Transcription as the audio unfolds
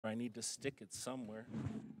I need to stick it somewhere.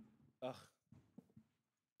 Ugh.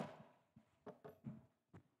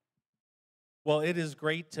 Well, it is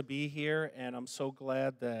great to be here, and I'm so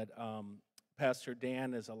glad that Pastor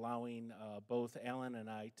Dan is allowing both Alan and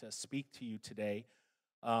I to speak to you today.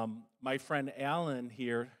 My friend Alan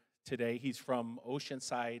here today, he's from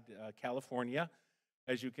Oceanside, California.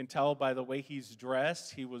 As you can tell by the way he's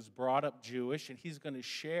dressed, he was brought up Jewish, and he's going to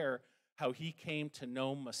share how he came to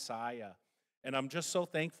know Messiah. And I'm just so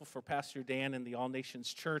thankful for Pastor Dan and the All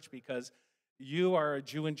Nations Church because you are a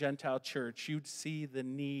Jew and Gentile church. You'd see the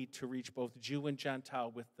need to reach both Jew and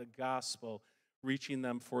Gentile with the gospel, reaching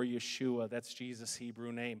them for Yeshua. That's Jesus'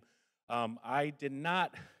 Hebrew name. I did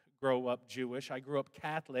not grow up Jewish. I grew up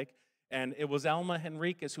Catholic, and it was Elma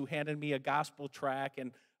Henriquez who handed me a gospel tract,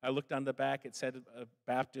 and I looked on the back. It said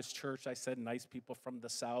Baptist church. I said, nice people from the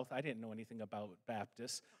South. I didn't know anything about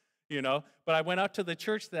Baptists, But I went out to the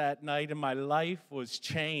church that night, and my life was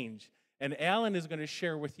changed. And Alan is going to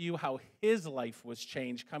share with you how his life was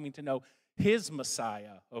changed, coming to know his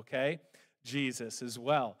Messiah, okay? Jesus as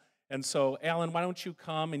well. And so, Alan, why don't you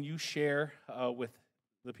come and you share with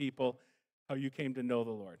the people how you came to know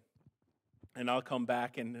the Lord. And I'll come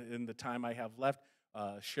back in the time I have left,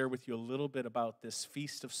 share with you a little bit about this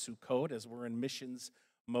Feast of Sukkot as we're in missions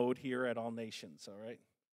mode here at All Nations, all right?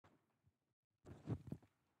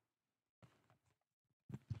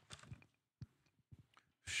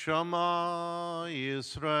 Shema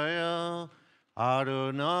Yisrael,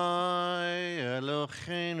 Adonai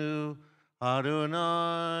Eloheinu,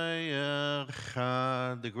 Adonai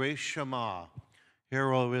Echad. The great Shema,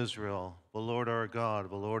 Hear, O Israel, the Lord our God,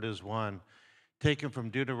 the Lord is one. Taken from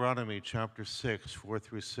Deuteronomy chapter 6, 4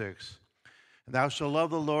 through 6. And thou shalt love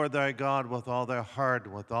the Lord thy God with all thy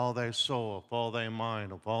heart, with all thy soul, with all thy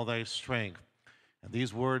mind, with all thy strength. And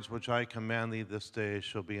these words which I command thee this day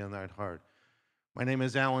shall be in thine heart. My name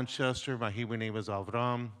is Alan Chester. My Hebrew name is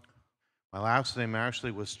Avram. My last name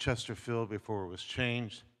actually was Chesterfield before it was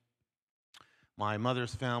changed. My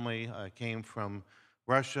mother's family came from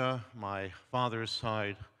Russia. My father's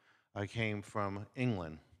side came from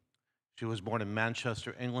England. She was born in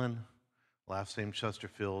Manchester, England. Last name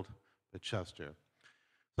Chesterfield, but Chester.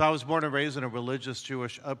 So I was born and raised in a religious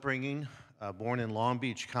Jewish upbringing, born in Long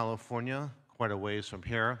Beach, California, quite a ways from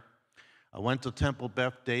here. I went to Temple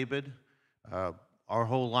Beth David. Our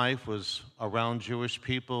whole life was around Jewish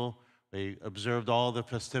people. We observed all the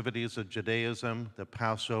festivities of Judaism, the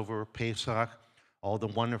Passover, Pesach, all the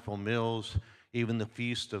wonderful meals, even the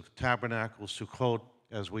Feast of Tabernacles, Sukkot,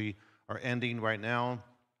 as we are ending right now.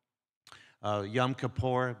 Yom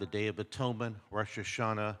Kippur, the Day of Atonement, Rosh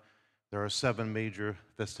Hashanah. There are 7 major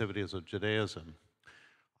festivities of Judaism.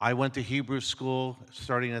 I went to Hebrew school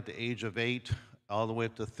starting at the age of 8, all the way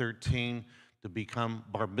up to 13, to become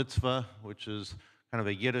bar mitzvah, which is kind of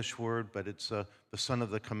a Yiddish word, but it's the son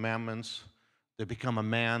of the commandments. To become a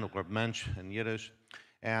man, or mensch in Yiddish.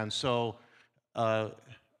 And so I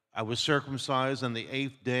was circumcised on the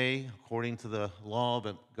 8th day, according to the law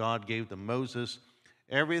that God gave to Moses.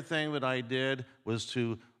 Everything that I did was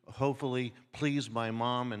to hopefully please my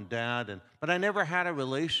mom and dad, but I never had a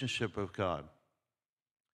relationship with God.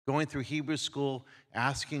 Going through Hebrew school,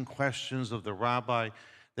 asking questions of the rabbi,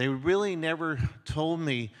 they really never told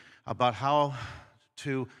me about how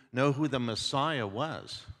to know who the Messiah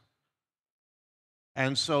was.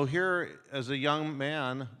 And so here, as a young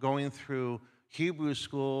man going through Hebrew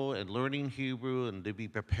school and learning Hebrew and to be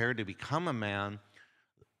prepared to become a man,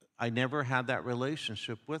 I never had that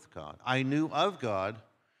relationship with God. I knew of God,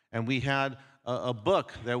 and we had a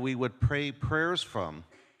book that we would pray prayers from.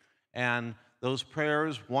 And those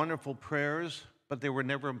prayers, wonderful prayers, but they were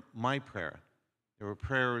never my prayer. They were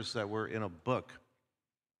prayers that were in a book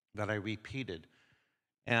that I repeated.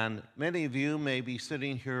 And many of you may be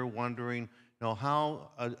sitting here wondering, how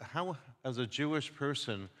as a Jewish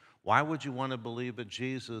person, why would you want to believe that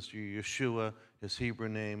Jesus, or Yeshua, his Hebrew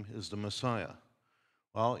name, is the Messiah?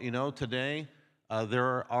 Well, today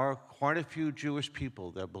there are quite a few Jewish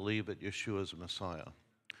people that believe that Yeshua is the Messiah.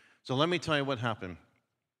 So let me tell you what happened.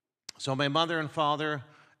 So my mother and father,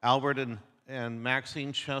 Albert and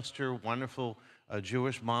Maxine Chester, wonderful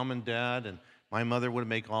Jewish mom and dad, and my mother would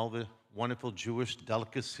make all the wonderful Jewish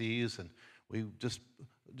delicacies, and we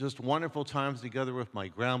just wonderful times together with my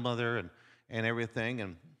grandmother and everything.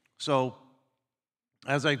 And so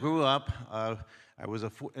as I grew up, I was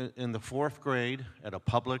in the 4th grade at a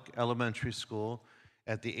public elementary school.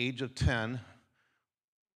 At the age of 10,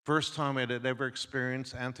 first time I had ever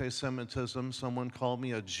experienced anti-Semitism. Someone called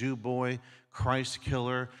me a Jew boy, Christ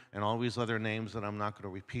killer, and all these other names that I'm not going to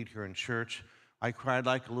repeat here in church. I cried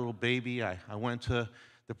like a little baby. I went to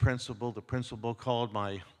the principal. The principal called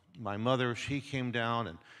my mother. She came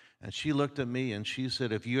down, and she looked at me, and she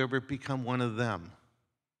said, if you ever become one of them,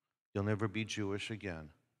 you'll never be Jewish again.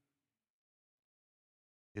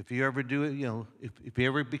 If you ever do it, if you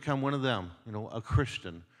ever become one of them, a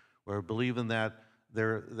Christian, or believe in that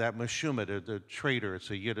Meshumet, or the traitor,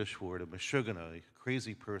 it's a Yiddish word, a Meshugana, a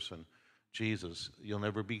crazy person, Jesus, you'll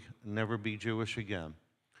never be Jewish again.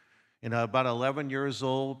 About 11 years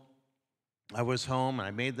old, I was home, and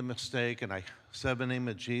I made the mistake, and I said the name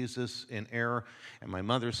of Jesus in error, and my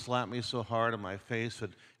mother slapped me so hard on my face that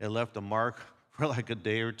it left a mark for like a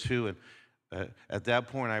day or two, and at that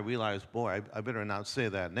point, I realized, boy, I better not say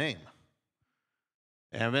that name.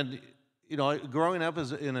 And then, growing up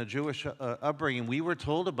in a Jewish upbringing, we were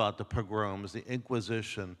told about the pogroms, the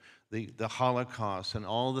Inquisition, the Holocaust, and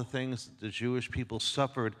all the things that the Jewish people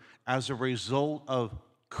suffered as a result of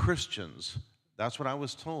Christians. That's what I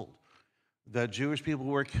was told. That Jewish people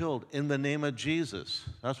were killed in the name of Jesus.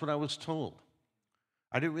 That's what I was told.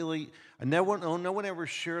 No one ever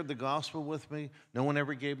shared the gospel with me. No one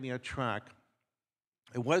ever gave me a tract.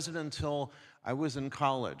 It wasn't until I was in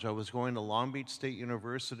college. I was going to Long Beach State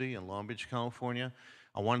University in Long Beach, California.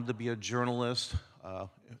 I wanted to be a journalist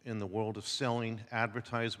in the world of selling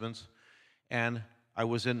advertisements. And I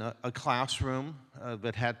was in a classroom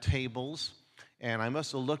that had tables. And I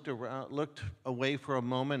must have looked away for a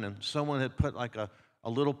moment, and someone had put like a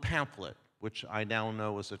little pamphlet, which I now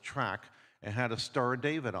know is a tract, and had a Star of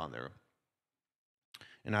David on there.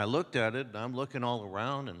 And I looked at it, and I'm looking all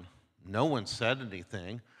around, and no one said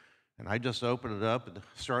anything, and I just opened it up, and it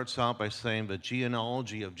starts out by saying the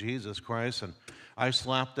genealogy of Jesus Christ, and I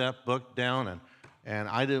slapped that book down, and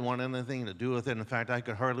I didn't want anything to do with it. In fact, I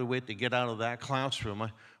could hardly wait to get out of that classroom. I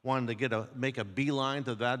wanted to make a beeline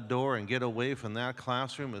to that door and get away from that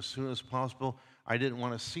classroom as soon as possible. I didn't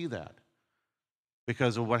want to see that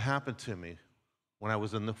because of what happened to me when I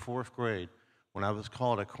was in the 4th grade, when I was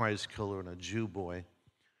called a Christ killer and a Jew boy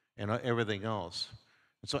and everything else.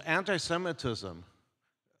 And so anti-Semitism,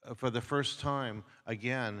 for the first time,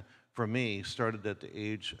 again, for me, started at the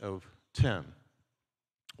age of 10.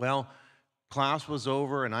 Well, class was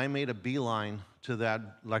over, and I made a beeline to that,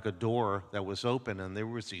 like a door that was open, and there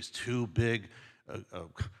was these two big,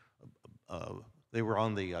 they were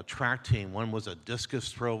on the track team. One was a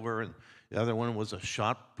discus thrower, and the other one was a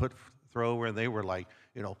shot put thrower, and they were like,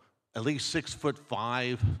 at least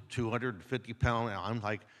 6'5", 250 pounds. I'm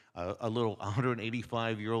like a little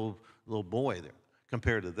 185-year-old little boy there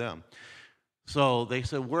compared to them. So they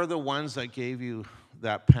said, we're the ones that gave you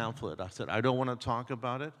that pamphlet. I said, I don't want to talk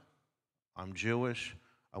about it. I'm Jewish.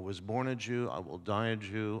 I was born a Jew. I will die a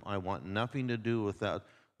Jew. I want nothing to do with that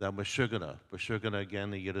Meshugana. Meshugana,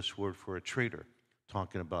 again, the Yiddish word for a traitor,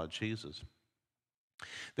 talking about Jesus.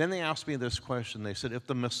 Then they asked me this question. They said, if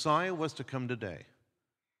the Messiah was to come today,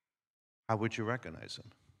 how would you recognize him?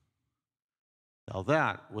 Now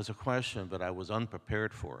that was a question that I was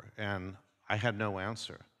unprepared for, and I had no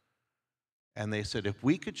answer. And they said, if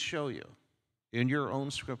we could show you in your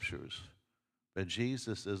own scriptures that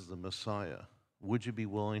Jesus is the Messiah, would you be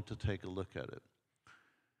willing to take a look at it?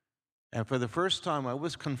 And for the first time, I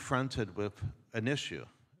was confronted with an issue.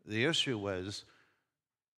 The issue was,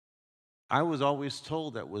 I was always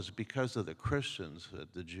told that was because of the Christians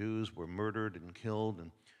that the Jews were murdered and killed,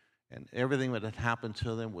 and everything that had happened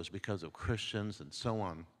to them was because of Christians and so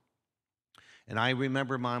on. And I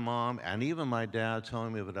remember my mom and even my dad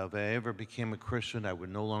telling me that if I ever became a Christian, I would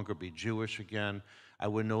no longer be Jewish again. I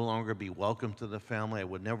would no longer be welcome to the family. I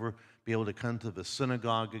would never be able to come to the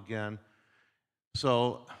synagogue again.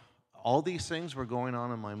 So all these things were going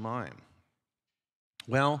on in my mind.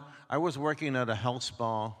 Well, I was working at a health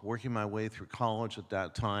spa, working my way through college at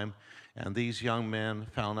that time, and these young men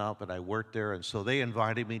found out that I worked there, and so they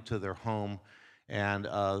invited me to their home, and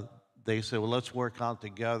they said, well, let's work out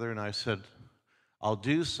together, and I said, I'll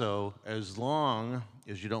do so as long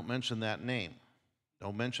as you don't mention that name.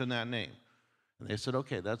 Don't mention that name. And they said,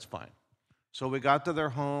 okay, that's fine. So we got to their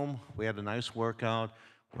home. We had a nice workout.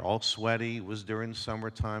 We're all sweaty. It was during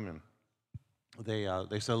summertime, and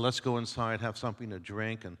they said, let's go inside, have something to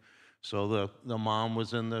drink. And so the mom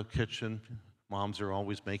was in the kitchen. Moms are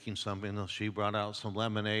always making something. She brought out some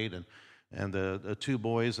lemonade, and the two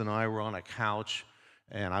boys and I were on a couch,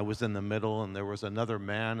 and I was in the middle, and there was another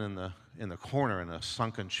man in the corner in a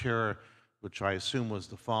sunken chair, which I assume was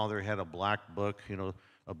the father. He had a black book,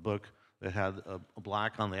 a book that had a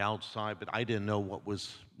black on the outside, but I didn't know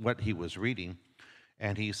what he was reading.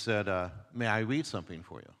 And he said, may I read something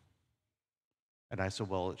for you? And I said,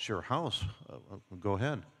 well, it's your house. Go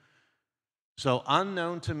ahead. So,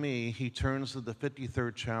 unknown to me, he turns to the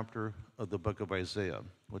 53rd chapter of the book of Isaiah,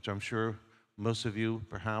 which I'm sure most of you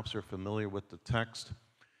perhaps are familiar with the text.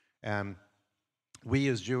 And we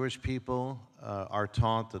as Jewish people are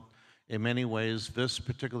taught that in many ways this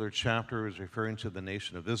particular chapter is referring to the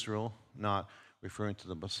nation of Israel, not referring to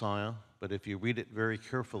the Messiah. But if you read it very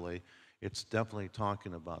carefully, it's definitely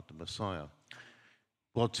talking about the Messiah.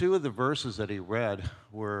 Well, two of the verses that he read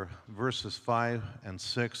were verses 5 and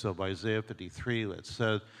 6 of Isaiah 53 that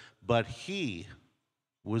said, "But he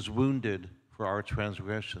was wounded for our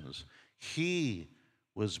transgressions. He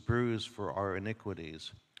was bruised for our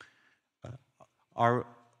iniquities. Our,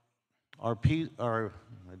 I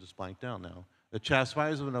just blanked out now. The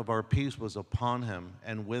chastisement of our peace was upon him,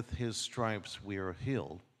 and with his stripes we are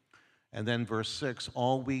healed." And then verse 6,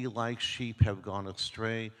 "All we like sheep have gone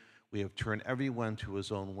astray. We have turned everyone to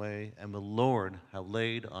his own way, and the Lord have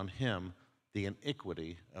laid on him the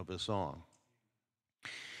iniquity of us all."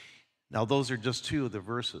 Now, those are just two of the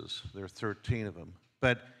verses. There are 13 of them.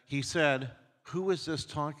 But he said, who is this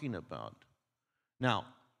talking about? Now,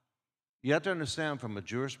 you have to understand from a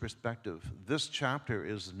Jewish perspective, this chapter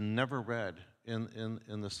is never read in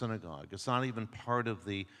the synagogue. It's not even part of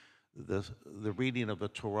the reading of the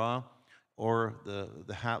Torah or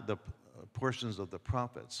the portions of the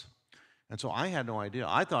prophets. And so I had no idea.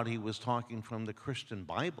 I thought he was talking from the Christian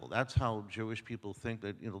Bible. That's how Jewish people think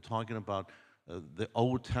that, talking about the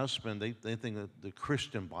Old Testament, they think that the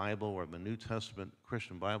Christian Bible or the New Testament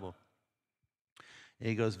Christian Bible. And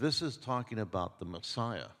he goes, this is talking about the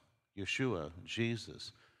Messiah, Yeshua,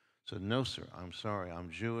 Jesus. So no, sir, I'm sorry.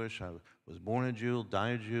 I'm Jewish. I was born a Jew,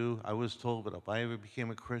 died a Jew. I was told that if I ever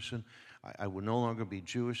became a Christian, I would no longer be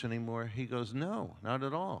Jewish anymore. He goes, no, not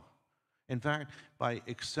at all. In fact, by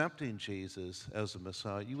accepting Jesus as the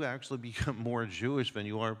Messiah, you actually become more Jewish than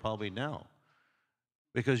you are probably now.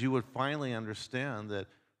 Because you would finally understand that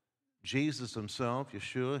Jesus himself,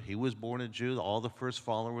 Yeshua, he was born a Jew. All the first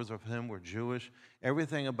followers of him were Jewish.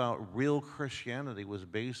 Everything about real Christianity was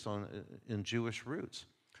based in Jewish roots.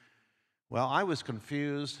 Well, I was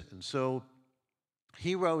confused, and so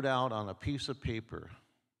he wrote out on a piece of paper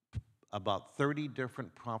about 30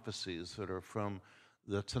 different prophecies that are from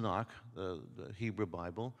the Tanakh, the Hebrew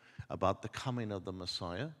Bible, about the coming of the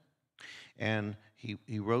Messiah. And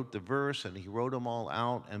he wrote the verse, and he wrote them all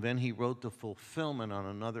out, and then he wrote the fulfillment on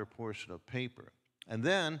another portion of paper. And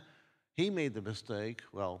then he made the mistake,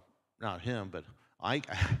 well, not him, but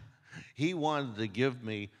he wanted to give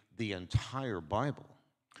me the entire Bible.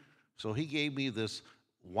 So he gave me this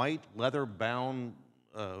white leather-bound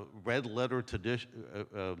red letter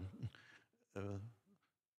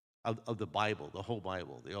of the Bible, the whole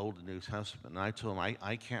Bible, the Old and New Testament. And I told him,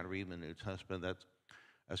 I can't read the New Testament.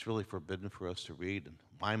 That's really forbidden for us to read. And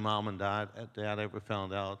my mom and dad ever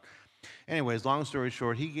found out. Anyways, long story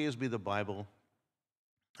short, he gives me the Bible,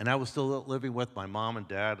 and I was still living with my mom and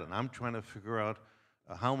dad, and I'm trying to figure out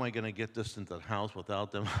how am I going to get this into the house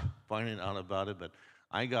without them finding out about it. But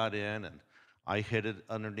I got in, and I hid it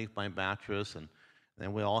underneath my mattress, and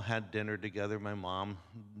then we all had dinner together. My mom,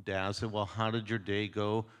 dad said, well, how did your day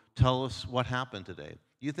go? Tell us what happened today.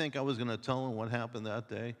 You think I was going to tell them what happened that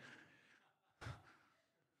day?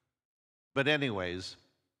 But anyways,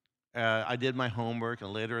 I did my homework,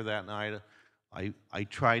 and later that night, I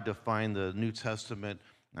tried to find the New Testament,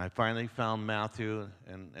 and I finally found Matthew,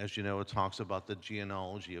 and as you know, it talks about the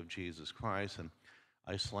genealogy of Jesus Christ, and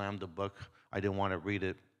I slammed the book. I didn't want to read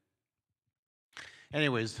it.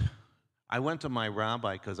 Anyways, I went to my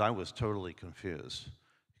rabbi because I was totally confused,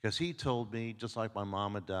 because he told me, just like my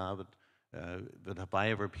mom and dad, that if I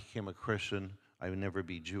ever became a Christian, I would never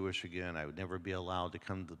be Jewish again. I would never be allowed to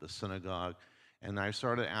come to the synagogue. And I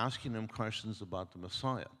started asking him questions about the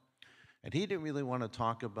Messiah. And he didn't really want to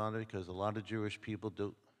talk about it because a lot of Jewish people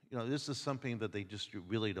do. This is something that they just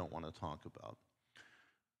really don't want to talk about.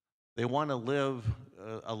 They want to live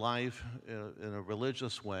a life in a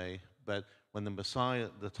religious way, but when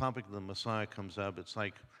the topic of the Messiah comes up, it's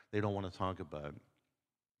like they don't want to talk about it.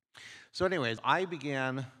 So anyways, I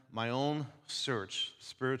began my own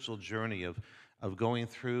spiritual journey of going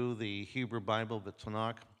through the Hebrew Bible, the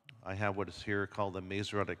Tanakh. I have what is here called the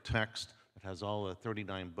Masoretic text. It has all the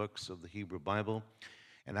 39 books of the Hebrew Bible.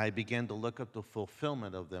 And I began to look up the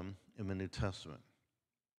fulfillment of them in the New Testament.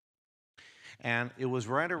 And it was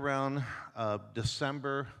right around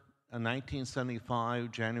December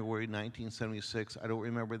 1975, January 1976. I don't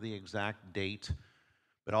remember the exact date,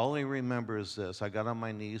 but all I remember is this. I got on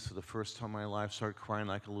my knees for the first time in my life, started crying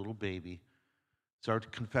like a little baby,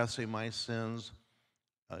 started confessing my sins.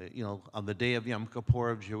 On the day of Yom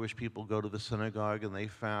Kippur, Jewish people go to the synagogue and they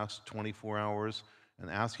fast 24 hours, and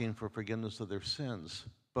asking for forgiveness of their sins.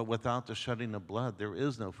 But without the shedding of blood, there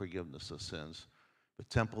is no forgiveness of sins. The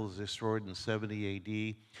temple was destroyed in 70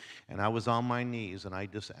 AD, and I was on my knees, and I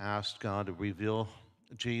just asked God to reveal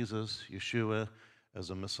Jesus, Yeshua, as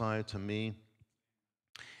a Messiah to me.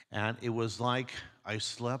 And it was like I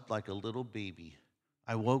slept like a little baby.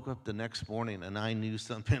 I woke up the next morning, and I knew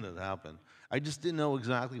something had happened. I just didn't know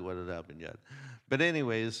exactly what had happened yet. But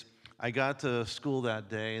anyways, I got to school that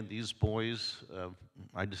day, and these boys,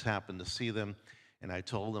 I just happened to see them, and I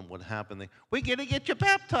told them what happened. We're going to get you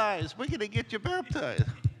baptized. We're going to get you baptized.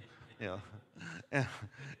 You know,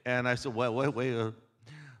 and I said, wait.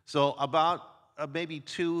 So about maybe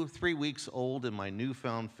 2-3 weeks old in my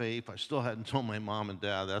newfound faith, I still hadn't told my mom and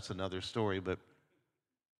dad. That's another story. But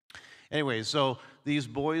anyway, so these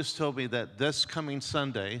boys told me that this coming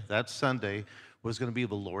Sunday, that Sunday, was going to be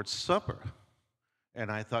the Lord's Supper.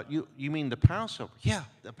 And I thought, you mean the Passover? Yeah,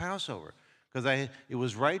 the Passover. Because it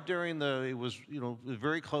was right during it was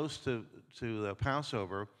very close to the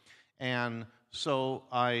Passover. And so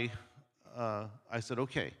I said,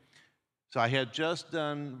 okay. So I had just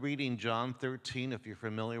done reading John 13, if you're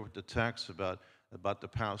familiar with the text about the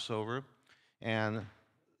Passover. And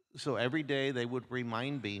so every day they would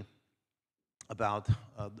remind me about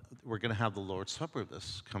we're going to have the Lord's Supper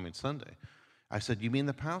this coming Sunday. I said, you mean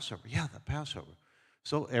the Passover? Yeah, the Passover.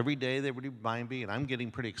 So every day they would remind me, and I'm getting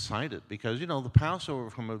pretty excited because, the Passover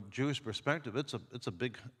from a Jewish perspective, it's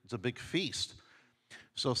a big feast.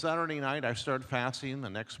 So Saturday night, I started fasting. The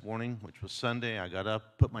next morning, which was Sunday, I got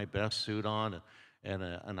up, put my best suit on,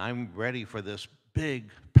 and I'm ready for this big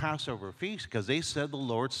Passover feast because they said the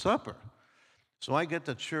Lord's Supper. So I get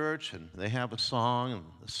to church, and they have a song and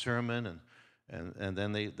a sermon, and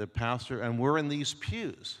then the pastor, and we're in these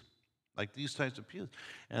pews, like these types of pews.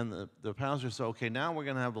 And the pastor said, okay, now we're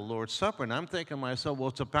going to have the Lord's Supper. And I'm thinking to myself, well,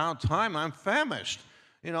 it's about time. I'm famished,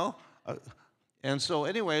 And so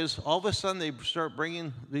anyways, all of a sudden they start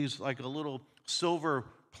bringing these, like a little silver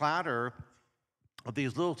platter of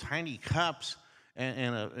these little tiny cups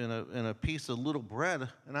and a piece of little bread.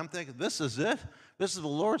 And I'm thinking, this is it? This is the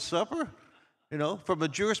Lord's Supper? From a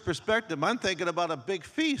Jewish perspective, I'm thinking about a big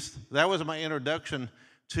feast. That was my introduction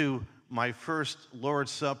to my first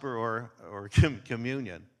Lord's Supper or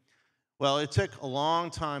communion. Well, it took a long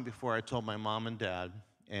time before I told my mom and dad.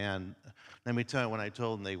 And let me tell you, when I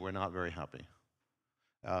told them, they were not very happy.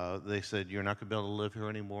 They said, you're not going to be able to live here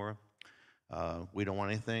anymore. We don't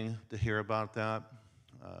want anything to hear about that.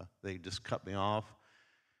 They just cut me off.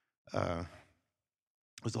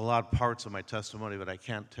 There's a lot of parts of my testimony that I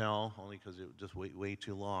can't tell, only because it would just way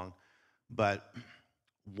too long. But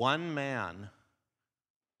one man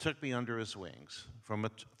took me under his wings from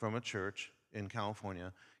a church in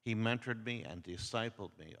California. He mentored me and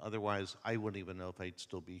discipled me. Otherwise, I wouldn't even know if I'd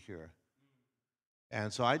still be here.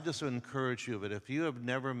 And so I just encourage you that if you have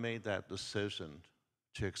never made that decision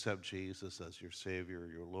to accept Jesus as your Savior,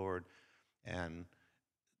 your Lord, and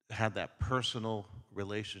have that personal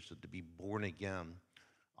relationship to be born again,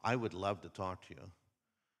 I would love to talk to you.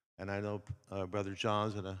 And I know Brother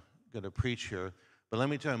John's going to preach here. But let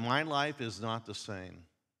me tell you, my life is not the same.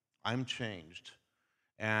 I'm changed.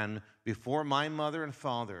 And before my mother and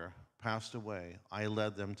father passed away, I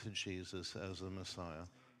led them to Jesus as the Messiah.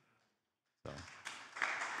 So.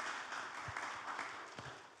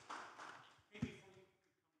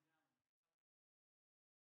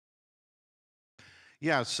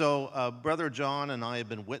 Yeah, so Brother John and I have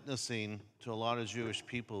been witnessing to a lot of Jewish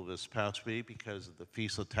people this past week because of the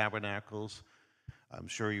Feast of Tabernacles. I'm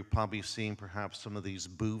sure you've probably seen perhaps some of these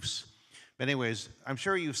booths. But anyways, I'm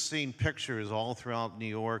sure you've seen pictures all throughout New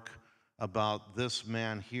York about this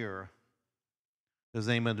man here. His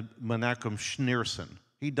name is Menachem Schneerson.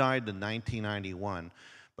 He died in 1991.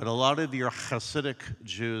 But a lot of your Hasidic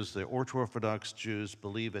Jews, the Orthodox Jews,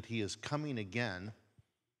 believe that he is coming again,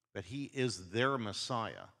 that he is their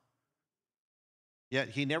Messiah. Yet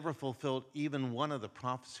he never fulfilled even one of the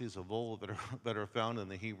prophecies of old that are found in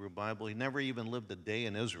the Hebrew Bible. He never even lived a day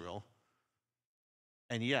in Israel.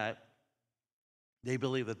 And yet, they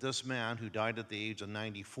believe that this man who died at the age of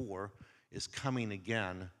 94 is coming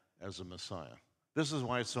again as a Messiah. This is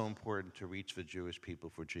why it's so important to reach the Jewish people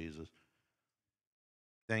for Jesus.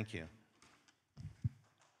 Thank you.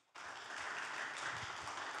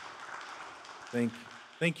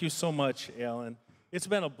 Thank you so much, Alan. It's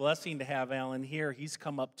been a blessing to have Alan here. He's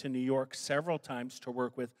come up to New York several times to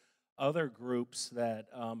work with other groups that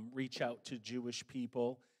reach out to Jewish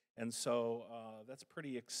people. And so that's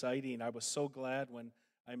pretty exciting. I was so glad when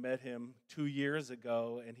I met him 2 years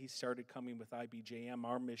ago and he started coming with IBJM,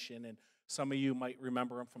 our mission. And some of you might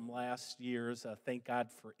remember him from last year's Thank God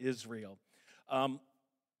for Israel.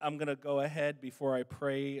 I'm going to go ahead before I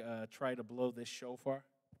pray, try to blow this shofar.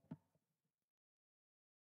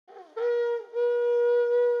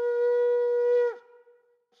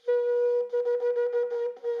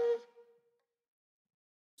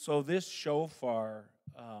 So this shofar,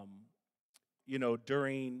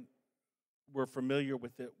 we're familiar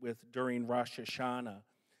with it during Rosh Hashanah.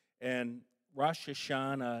 And Rosh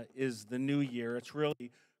Hashanah is the new year. It's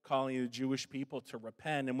really calling the Jewish people to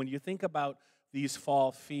repent. And when you think about these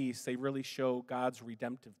fall feasts, they really show God's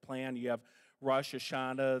redemptive plan. You have Rosh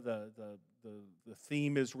Hashanah, the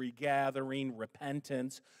theme is regathering,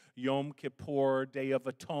 repentance. Yom Kippur, Day of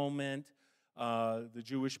Atonement. The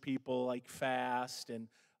Jewish people like fast, and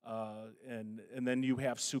then you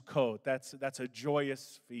have Sukkot. That's a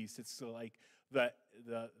joyous feast. It's like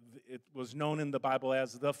it was known in the Bible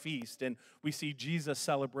as the feast, and we see Jesus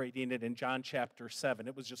celebrating it in John chapter 7.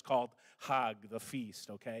 It was just called Hag, the feast,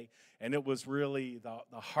 okay? And it was really the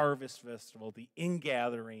harvest festival, the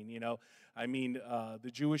ingathering,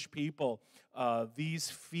 the Jewish people, these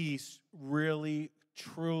feasts really,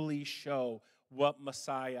 truly show what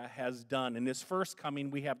Messiah has done. In his first coming,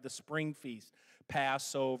 we have the spring feast,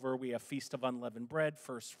 Passover, we have Feast of Unleavened Bread,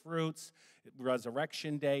 First Fruits,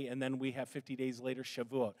 Resurrection Day, and then we have 50 days later,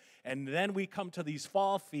 Shavuot. And then we come to these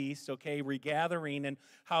fall feasts, okay, regathering, and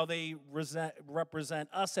how they represent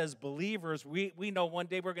us as believers. We know one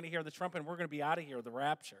day we're going to hear the trumpet, and we're going to be out of here, the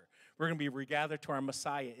rapture. We're going to be regathered to our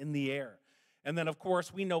Messiah in the air. And then, of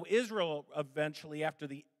course, we know Israel eventually,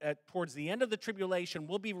 towards the end of the tribulation,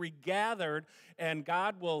 will be regathered, and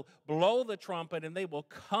God will blow the trumpet, and they will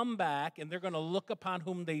come back, and they're going to look upon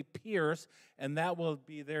whom they pierce, and that will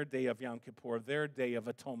be their day of Yom Kippur, their day of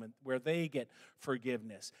atonement, where they get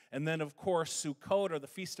forgiveness. And then, of course, Sukkot, or the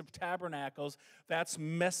Feast of Tabernacles, that's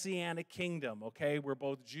Messianic kingdom, okay, where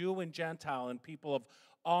both Jew and Gentile and people of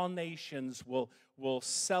all nations will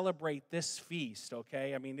celebrate this feast,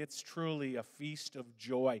 okay? I mean, it's truly a feast of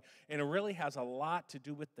joy, and it really has a lot to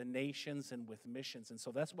do with the nations and with missions, and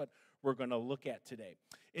so that's what we're going to look at today.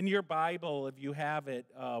 In your Bible, if you have it,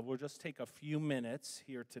 we'll just take a few minutes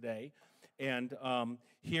here today, and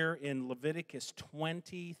here in Leviticus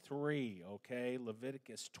 23, okay?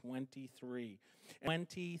 Leviticus 23.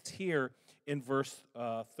 20 here in verse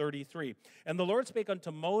 33. And the Lord spake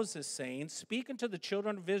unto Moses, saying, Speak unto the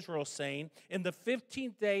children of Israel, saying, In the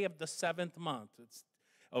 15th day of the 7th month.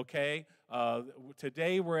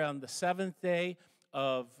 Today we're on the 7th day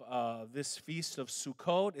of this feast of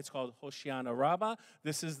Sukkot. It's called Hoshana Rabbah.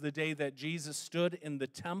 This is the day that Jesus stood in the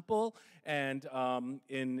temple, and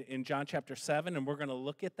in John chapter 7, and we're going to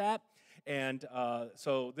look at that. And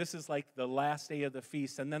so this is like the last day of the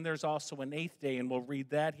feast. And then there's also an 8th day, and we'll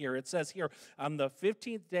read that here. It says here, On the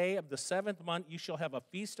 15th day of the 7th month, you shall have a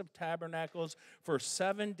feast of tabernacles for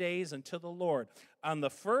 7 days unto the Lord. On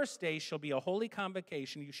the first day shall be a holy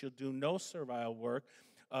convocation. You shall do no servile work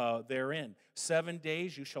therein. 7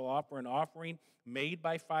 days you shall offer an offering made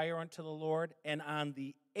by fire unto the Lord. And on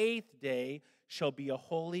the 8th day shall be a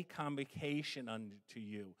holy convocation unto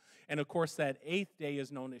you. And of course, that 8th day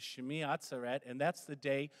is known as Shemi Atzeret, and that's the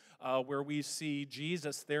day where we see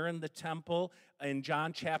Jesus there in the temple in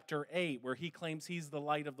John chapter 8, where he claims he's the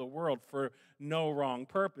light of the world for no wrong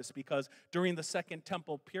purpose, because during the Second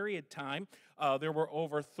Temple period time, there were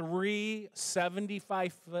over 3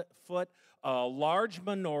 75-foot large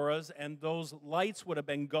menorahs, and those lights would have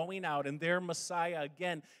been going out, and their Messiah,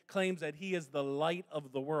 again, claims that he is the light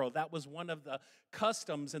of the world. That was one of the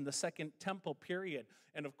customs in the Second Temple period.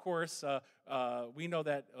 And of course, we know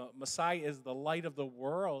that Messiah is the light of the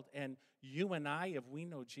world, and you and I, if we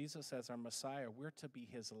know Jesus as our Messiah, we're to be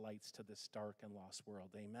his lights to this dark and lost world.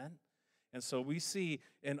 Amen? And so we see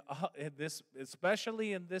in this,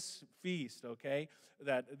 especially in this feast, okay,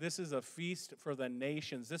 that this is a feast for the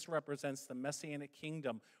nations. This represents the Messianic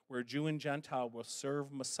kingdom where Jew and Gentile will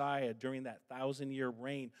serve Messiah during that 1,000-year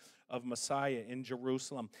reign of Messiah in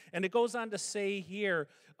Jerusalem. And it goes on to say here,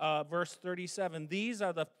 verse 37, these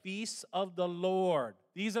are the feasts of the Lord.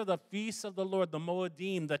 These are the feasts of the Lord, the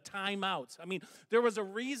Moedim, the timeouts. I mean, there was a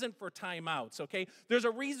reason for timeouts, okay? There's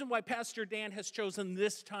a reason why Pastor Dan has chosen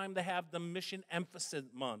this time to have the Mission Emphasis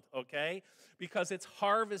Month, okay? Because it's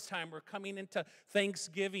harvest time. We're coming into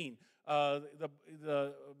Thanksgiving.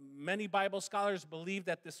 The many Bible scholars believe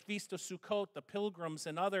that this Feast of Sukkot, the pilgrims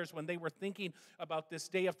and others, when they were thinking about this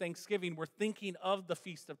day of Thanksgiving, were thinking of the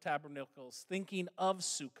Feast of Tabernacles, thinking of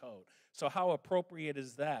Sukkot. So how appropriate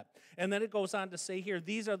is that? And then it goes on to say here,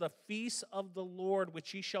 these are the feasts of the Lord,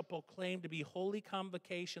 which ye shall proclaim to be holy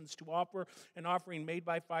convocations, to offer an offering made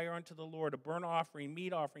by fire unto the Lord, a burnt offering,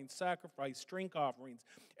 meat offering, sacrifice, drink offerings,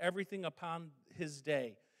 everything upon his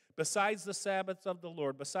day. Besides the Sabbaths of the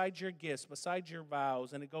Lord, besides your gifts, besides your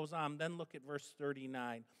vows, and it goes on. Then look at verse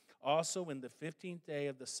 39. Also in the 15th day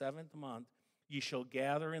of the 7th month, ye shall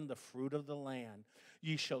gather in the fruit of the land.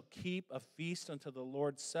 Ye shall keep a feast unto the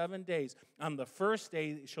Lord 7 days. On the first day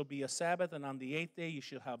it shall be a Sabbath, and on the 8th day you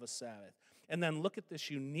shall have a Sabbath. And then look at this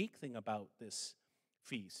unique thing about this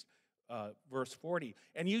feast. Verse 40.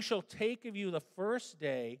 And you shall take of you the first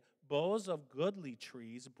day boughs of goodly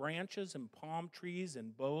trees, branches and palm trees,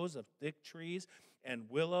 and boughs of thick trees, and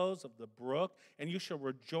willows of the brook, and you shall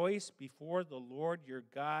rejoice before the Lord your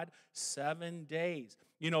God 7 days.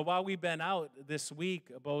 You know, while we've been out this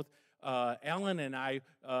week, both Ellen and I,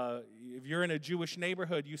 if you're in a Jewish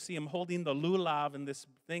neighborhood, you see them holding the lulav and this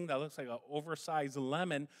thing that looks like an oversized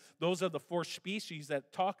lemon. Those are the four species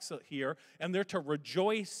that talks here, and they're to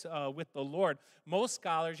rejoice with the Lord. Most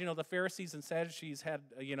scholars, you know, the Pharisees and Sadducees had,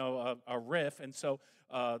 a riff, and so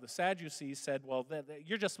the Sadducees said, well,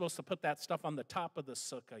 you're just supposed to put that stuff on the top of the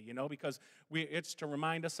sukkah, because it's to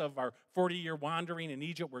remind us of our 40-year wandering in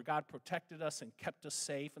Egypt where God protected us and kept us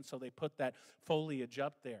safe, and so they put that foliage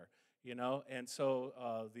up there. And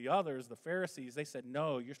so the others, the Pharisees, they said,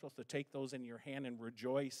 no, you're supposed to take those in your hand and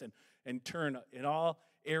rejoice and turn in all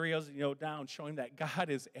areas, down, showing that God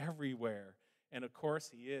is everywhere. And of course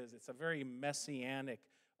he is. It's a very messianic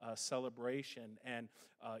celebration. And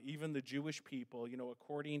even the Jewish people,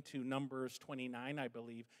 according to Numbers 29, I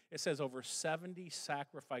believe, it says over 70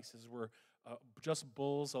 sacrifices were just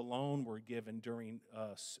bulls alone were given during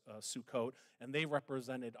Sukkot, and they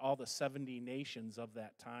represented all the 70 nations of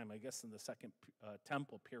that time, I guess in the second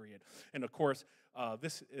temple period. And of course,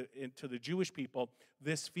 to the Jewish people,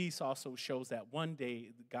 this feast also shows that one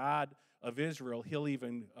day God of Israel, he'll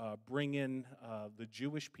even bring in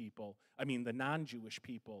the non-Jewish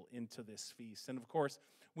people into this feast. And of course,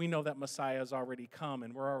 we know that Messiah has already come,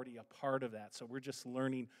 and we're already a part of that. So we're just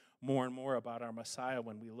learning more and more about our Messiah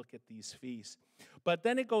when we look at these feasts. But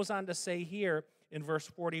then it goes on to say here in verse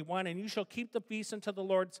 41, and you shall keep the feast unto the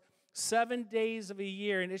Lord's 7 days of a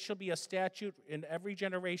year, and it shall be a statute in every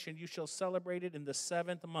generation. You shall celebrate it in the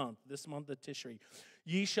 7th month, this month of Tishri.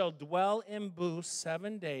 Ye shall dwell in booths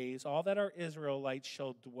 7 days. All that are Israelites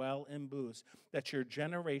shall dwell in booths, that your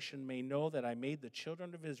generation may know that I made the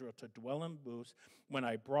children of Israel to dwell in booths when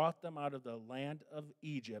I brought them out of the land of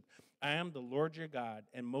Egypt. I am the Lord your God.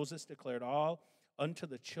 And Moses declared all unto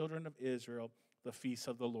the children of Israel the feast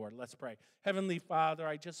of the Lord. Let's pray. Heavenly Father,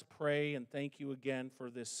 I just pray and thank you again for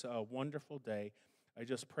this wonderful day. I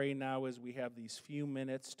just pray now as we have these few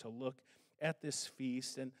minutes to look at this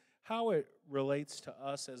feast and how it relates to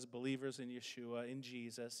us as believers in Yeshua, in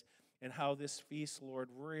Jesus, and how this feast, Lord,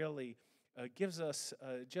 really gives us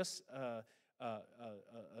just a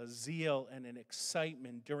zeal and an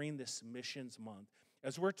excitement during this missions month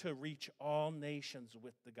as we're to reach all nations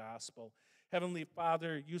with the gospel. Heavenly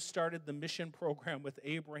Father, you started the mission program with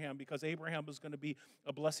Abraham because Abraham was going to be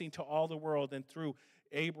a blessing to all the world, and through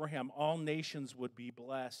Abraham, all nations would be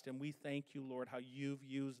blessed. And we thank you, Lord, how you've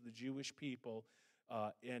used the Jewish people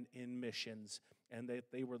in missions, and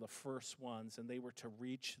that they were the first ones, and they were to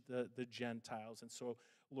reach the Gentiles. And so,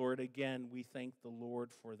 Lord, again, we thank the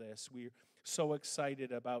Lord for this. We're so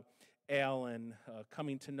excited about Alan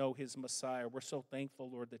coming to know his Messiah. We're so thankful,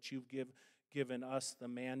 Lord, that you've given us the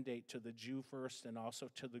mandate to the Jew first and also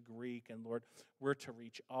to the Greek. And Lord, we're to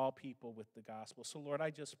reach all people with the gospel. So Lord, I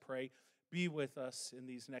just pray, be with us in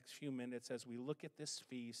these next few minutes as we look at this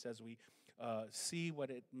feast, as we see what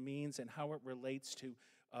it means and how it relates to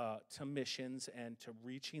missions and to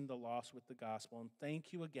reaching the lost with the gospel. And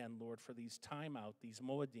thank you again, Lord, for these time out, these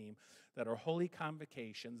Moedim that are holy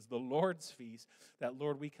convocations, the Lord's feast, that,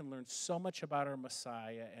 Lord, we can learn so much about our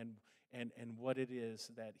Messiah and what it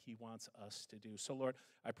is that he wants us to do. So, Lord,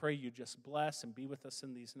 I pray you just bless and be with us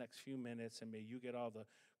in these next few minutes, and may you get all the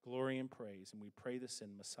glory and praise. And we pray this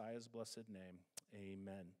in Messiah's blessed name.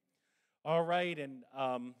 Amen. All right, and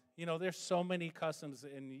there's so many customs,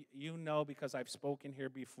 and because I've spoken here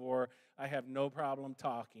before, I have no problem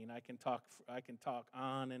talking. I can talk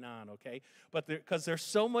on and on, okay? But because there's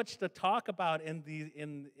so much to talk about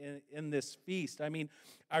in this feast. I mean,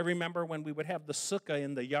 I remember when we would have the sukkah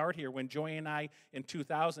in the yard here, when Joy and I in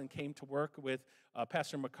 2000 came to work with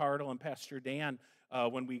Pastor McCardle and Pastor Dan.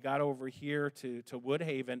 When we got over here to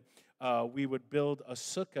Woodhaven, we would build a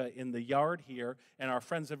sukkah in the yard here, and our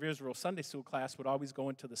Friends of Israel Sunday school class would always go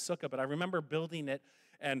into the sukkah. But I remember building it,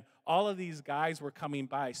 And all of these guys were coming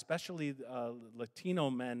by, especially Latino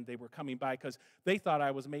men. They were coming by because they thought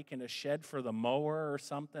I was making a shed for the mower or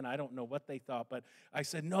something. I don't know what they thought, but I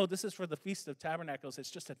said, no, this is for the Feast of Tabernacles.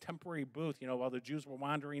 It's just a temporary booth, while the Jews were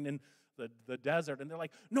wandering in the desert. And they're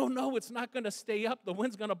like, no, it's not going to stay up. The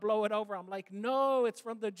wind's going to blow it over. I'm like, no, it's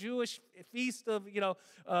from the Jewish Feast of,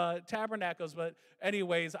 Tabernacles. But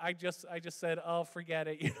anyways, I just said, oh, forget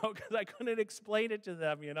it, because I couldn't explain it to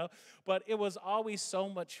them, But it was always so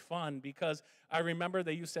much fun because I remember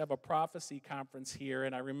they used to have a prophecy conference here,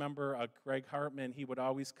 and I remember Greg Hartman, he would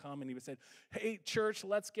always come and he would say, hey, church,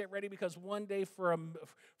 let's get ready because one day for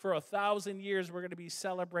 1,000 years we're going to be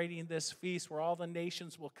celebrating this feast where all the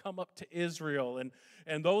nations will come up to Israel,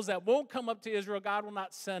 and those that won't come up to Israel, God will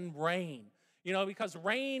not send rain. Because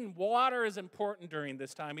water is important during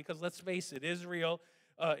this time because let's face it, Israel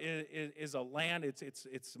is a land,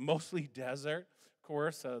 it's mostly desert. Of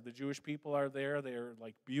course, the Jewish people are there. They're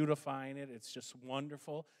like beautifying it. It's just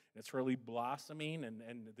wonderful. It's really blossoming, and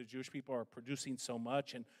the Jewish people are producing so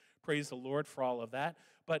much, and praise the Lord for all of that.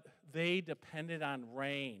 But they depended on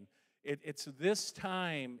rain. It's this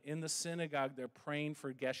time in the synagogue, they're praying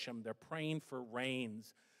for Geshem. They're praying for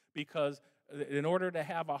rains because in order to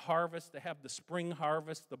have a harvest, to have the spring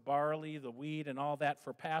harvest, the barley, the wheat, and all that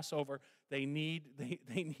for Passover, they need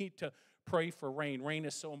to pray for rain. Rain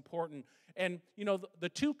is so important. And, the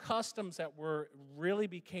two customs that really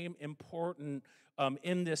became important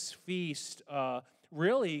in this feast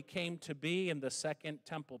really came to be in the Second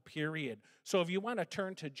Temple period. So if you want to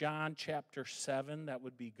turn to John chapter 7, that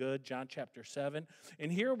would be good, John chapter 7.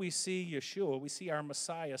 And here we see Yeshua, we see our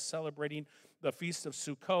Messiah celebrating the Feast of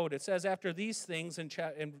Sukkot. It says, after these things, in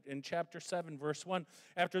chapter 7, verse 1,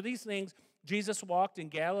 after these things, Jesus walked in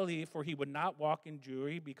Galilee, for he would not walk in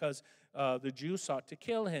Jewry, because the Jews sought to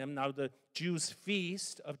kill him. Now the Jews'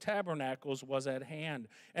 feast of tabernacles was at hand.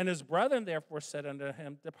 And his brethren therefore said unto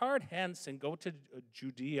him, depart hence and go to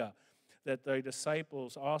Judea, that thy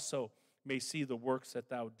disciples also may see the works that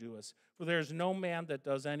thou doest. For there is no man that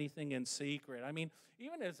does anything in secret. I mean,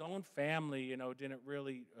 even his own family, didn't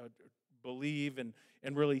really believe and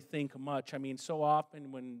really think much. I mean, so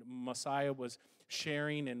often when Messiah was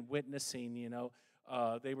sharing and witnessing,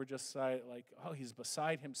 they were just like, oh, he's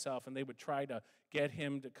beside himself, and they would try to get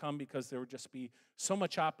him to come because there would just be so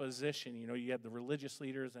much opposition. You had the religious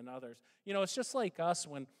leaders and others. It's just like us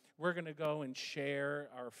when we're going to go and share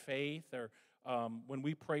our faith, or when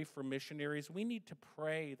we pray for missionaries, we need to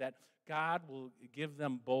pray that God will give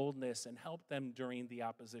them boldness and help them during the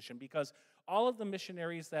opposition, because all of the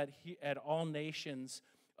missionaries that at all nations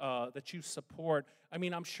that you support, I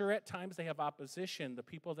mean, I'm sure at times they have opposition. The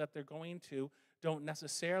people that they're going to don't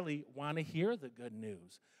necessarily want to hear the good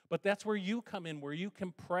news. But that's where you come in, where you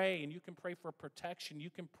can pray, and you can pray for protection. You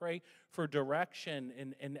can pray for direction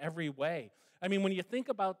in every way. I mean, when you think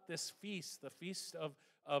about this feast, the Feast of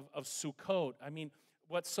Sukkot, I mean,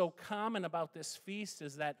 what's so common about this feast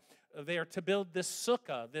is that they are to build this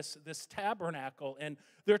sukkah, this tabernacle, and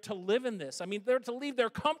they're to live in this. I mean, they're to leave their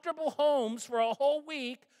comfortable homes for a whole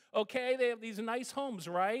week, okay? They have these nice homes,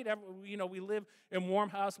 right? We live in warm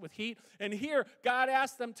house with heat. And here, God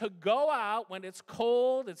asks them to go out when it's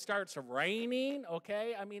cold, it starts raining,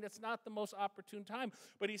 okay? I mean, it's not the most opportune time.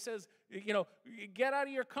 But he says, get out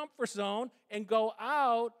of your comfort zone and go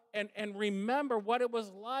out and remember what it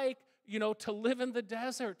was like, to live in the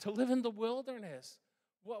desert, to live in the wilderness.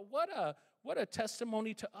 What a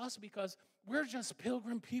testimony to us, because we're just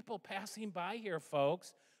pilgrim people passing by here,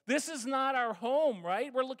 folks. This is not our home,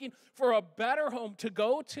 right? We're looking for a better home to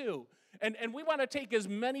go to. And we want to take as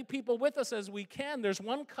many people with us as we can. There's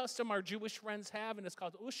one custom our Jewish friends have, and it's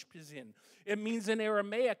called ushpizin. It means in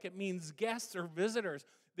Aramaic, it means guests or visitors.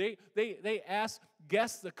 They ask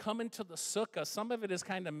guests to come into the sukkah. Some of it is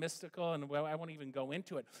kind of mystical, and I won't even go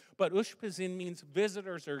into it. But ushpizin means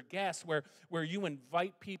visitors or guests, where you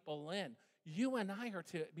invite people in. You and I are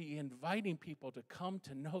to be inviting people to come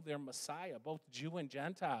to know their Messiah, both Jew and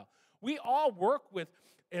Gentile. We all work with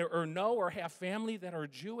or know or have family that are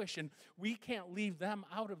Jewish, and we can't leave them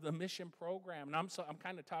out of the mission program. And I'm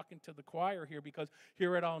kind of talking to the choir here, because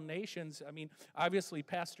here at All Nations, I mean, obviously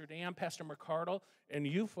Pastor Dan, Pastor McCardle, and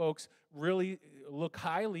you folks really look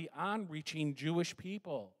highly on reaching Jewish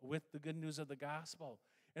people with the good news of the gospel.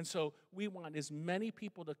 And so we want as many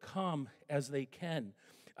people to come as they can.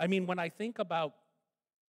 I mean, when I think about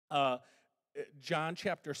John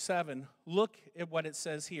chapter 7, look at what it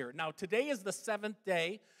says here. Now, today is the 7th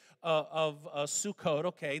day of Sukkot,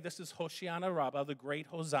 okay? This is Hoshiana Rabbah, the great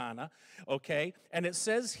Hosanna, okay? And it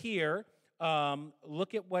says here,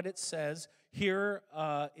 look at what it says. here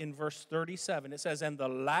in verse 37, it says, "And the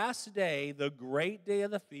last day, the great day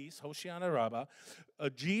of the feast, Hoshana Rabbah,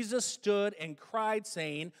 Jesus stood and cried,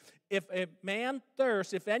 saying, if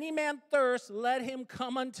any man thirst, let him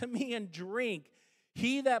come unto me and drink.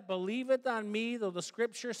 He that believeth on me, though the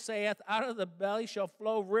scripture saith, out of the belly shall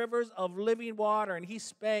flow rivers of living water. And he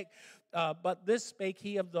spake, but this spake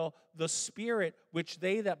he of the Spirit, which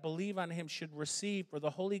they that believe on him should receive. For the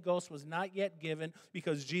Holy Ghost was not yet given,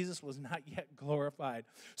 because Jesus was not yet glorified."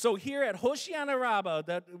 So here at Hoshana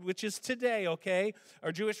Rabbah, which is today, okay,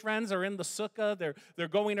 our Jewish friends are in the sukkah. They're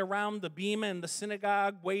going around the bima in the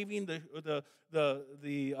synagogue, waving the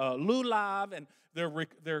lulav, and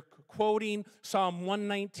they're quoting Psalm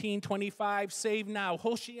 119:25, "Save now,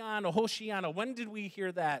 Hoshiana, Hoshiana." When did we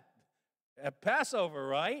hear that? At Passover,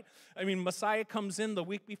 right? I mean, Messiah comes in the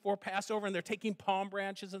week before Passover, and they're taking palm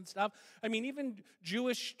branches and stuff. I mean, even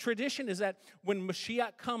Jewish tradition is that when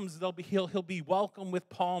Mashiach comes, he'll be welcomed with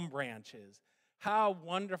palm branches. How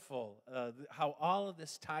wonderful, how all of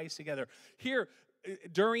this ties together. Here,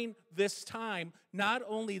 during this time, not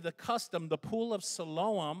only the custom, the pool of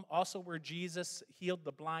Siloam, also where Jesus healed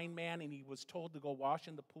the blind man, and he was told to go wash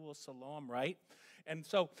in the pool of Siloam, right? And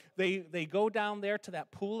so they go down there to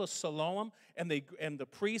that pool of Siloam, and the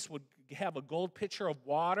priest would have a gold pitcher of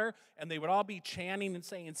water, and they would all be chanting and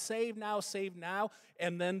saying, "Save now, save now."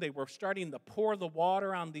 And then they were starting to pour the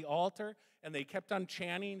water on the altar, and they kept on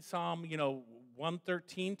chanting Psalm,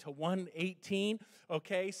 113 to 118,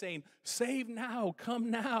 okay, saying, "Save now,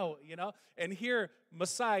 come now," And here,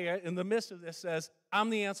 Messiah, in the midst of this, says, "I'm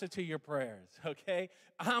the answer to your prayers," okay?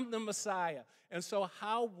 I'm the Messiah. And so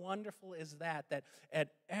how wonderful is that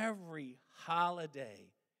at every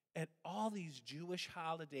holiday, at all these Jewish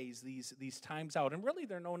holidays, these times out, and really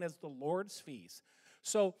they're known as the Lord's Feast.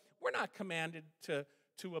 So we're not commanded to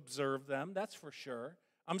observe them, that's for sure.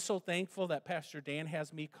 I'm so thankful that Pastor Dan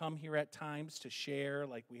has me come here at times to share,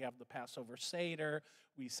 like we have the Passover Seder,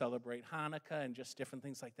 we celebrate Hanukkah, and just different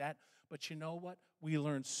things like that. But you know what? We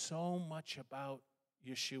learn so much about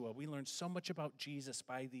Yeshua. We learn so much about Jesus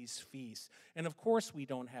by these feasts. And of course we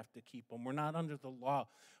don't have to keep them. We're not under the law.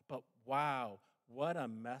 But wow, what a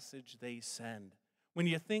message they send. When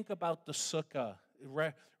you think about the sukkah,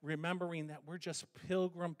 remembering that we're just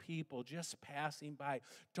pilgrim people, just passing by,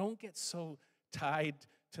 don't get so tied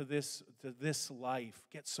to this life,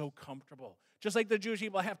 get so comfortable. Just like the Jewish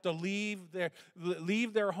people have to leave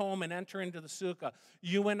their home and enter into the sukkah,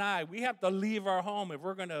 you and I, we have to leave our home if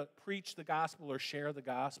we're going to preach the gospel or share the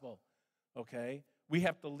gospel, okay? We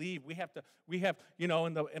have to leave. We have,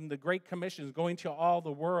 in the Great Commission, going to all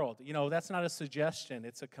the world. That's not a suggestion,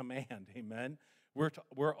 it's a command, amen?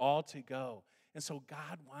 We're all to go. And so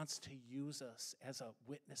God wants to use us as a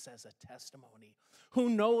witness, as a testimony. Who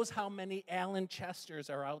knows how many Alan Chesters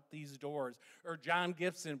are out these doors, or John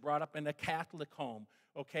Gibson brought up in a Catholic home,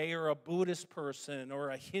 okay, or a Buddhist person,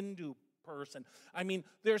 or a Hindu person. I mean,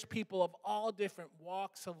 there's people of all different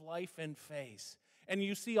walks of life and faith. And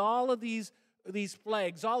you see all of these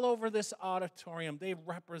flags all over this auditorium. They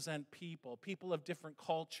represent people of different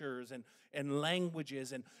cultures and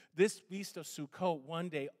languages. And this Feast of Sukkot, one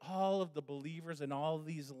day, all of the believers in all of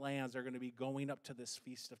these lands are going to be going up to this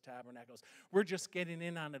Feast of Tabernacles. We're just getting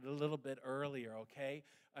in on it a little bit earlier, okay?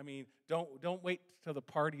 I mean, don't wait till the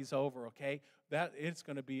party's over, okay? That it's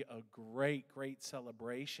going to be a great, great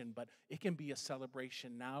celebration, but it can be a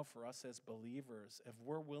celebration now for us as believers if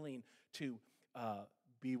we're willing to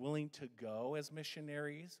be willing to go as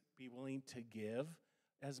missionaries, be willing to give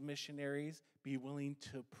as missionaries, be willing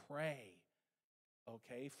to pray,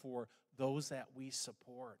 okay, for those that we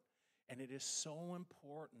support. And it is so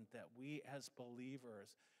important that we as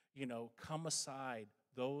believers, come aside,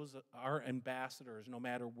 those our ambassadors, no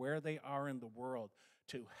matter where they are in the world,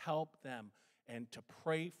 to help them and to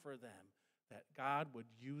pray for them, that God would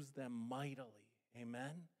use them mightily.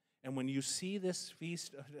 Amen? And when you see this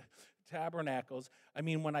Feast of Tabernacles, I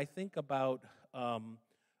mean, when I think about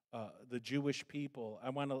the Jewish people, I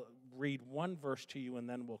want to read one verse to you and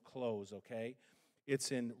then we'll close, okay?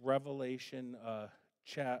 It's in Revelation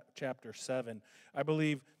chapter 7. I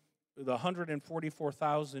believe the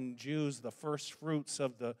 144,000 Jews, the first fruits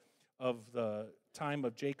of the time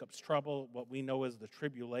of Jacob's trouble, what we know as the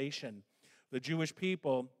tribulation, the Jewish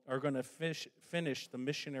people are going to finish the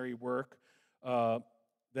missionary work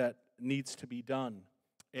that needs to be done.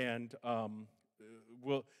 And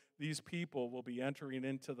these people will be entering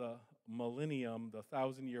into the millennium, the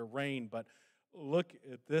 1,000-year reign. But look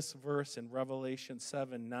at this verse in Revelation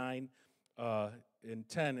 7, 9, and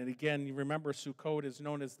 10. And again, you remember Sukkot is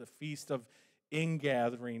known as the Feast of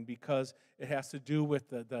Ingathering because it has to do with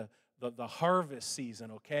the the harvest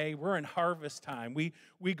season, okay? We're in harvest time.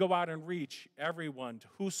 We go out and reach everyone, to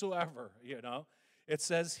whosoever, you know. It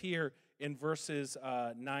says here in verses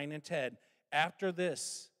 9 and 10, after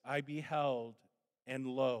this I beheld, and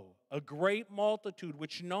lo, a great multitude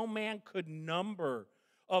which no man could number,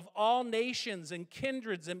 of all nations and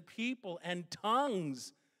kindreds and people and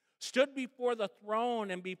tongues, stood before the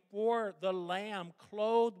throne and before the Lamb,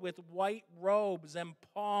 clothed with white robes and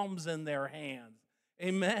palms in their hands.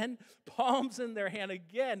 Amen? Palms in their hand.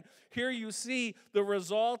 Again, here you see the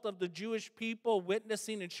result of the Jewish people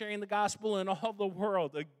witnessing and sharing the gospel in all the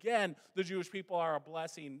world. Again, the Jewish people are a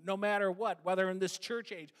blessing, no matter what, whether in this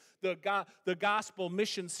church age, the gospel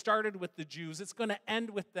mission started with the Jews. It's going to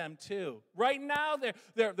end with them too. Right now,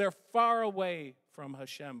 they're far away from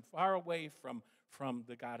Hashem, far away from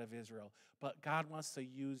the God of Israel. But God wants to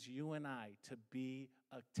use you and I to be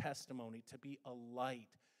a testimony, to be a light,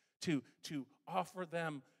 to offer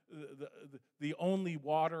them the only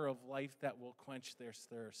water of life that will quench their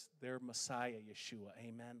thirst, their Messiah, Yeshua.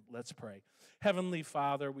 Amen. Let's pray. Heavenly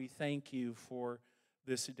Father, we thank you for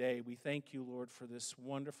this day. We thank you, Lord, for this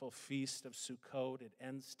wonderful feast of Sukkot. It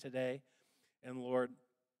ends today. And Lord,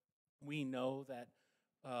 we know that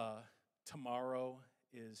tomorrow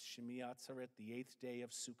is Shemi Atzeret, the 8th day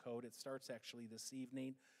of Sukkot. It starts actually this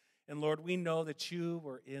evening. And Lord, we know that you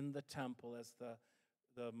were in the temple as the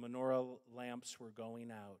menorah lamps were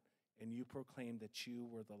going out, and you proclaimed that you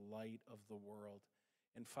were the light of the world.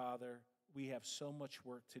 And Father, we have so much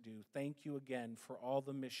work to do. Thank you again for all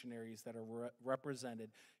the missionaries that are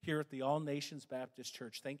represented here at the All Nations Baptist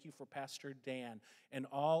Church. Thank you for Pastor Dan and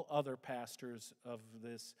all other pastors of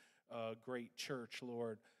this great church,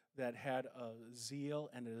 Lord, that had a zeal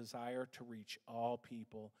and a desire to reach all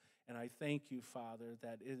people. And I thank you, Father,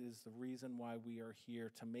 that it is the reason why we are here,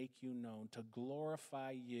 to make you known, to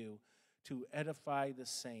glorify you, to edify the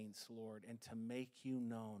saints, Lord, and to make you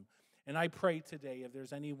known. And I pray today, if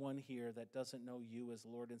there's anyone here that doesn't know you as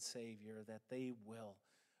Lord and Savior, that they will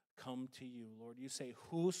come to you, Lord. You say,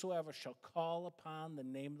 whosoever shall call upon the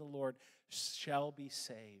name of the Lord shall be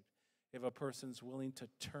saved. If a person's willing to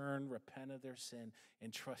turn, repent of their sin,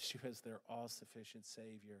 and trust you as their all-sufficient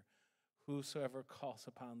Savior, whosoever calls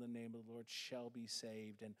upon the name of the Lord shall be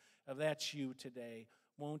saved. And if that's you today,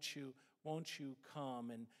 won't you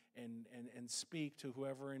come and speak to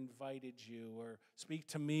whoever invited you, or speak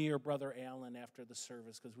to me or Brother Alan after the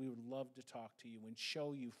service, because we would love to talk to you and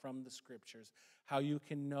show you from the Scriptures how you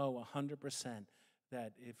can know 100%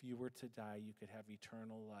 that if you were to die, you could have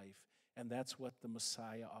eternal life. And that's what the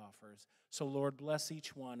Messiah offers. So, Lord, bless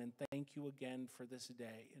each one, and thank you again for this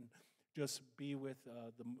day. And just be with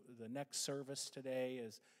the next service today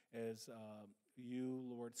as you,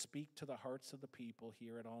 Lord, speak to the hearts of the people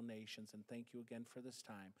here at All Nations. And thank you again for this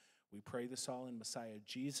time. We pray this all in Messiah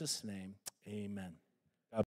Jesus' name. Amen.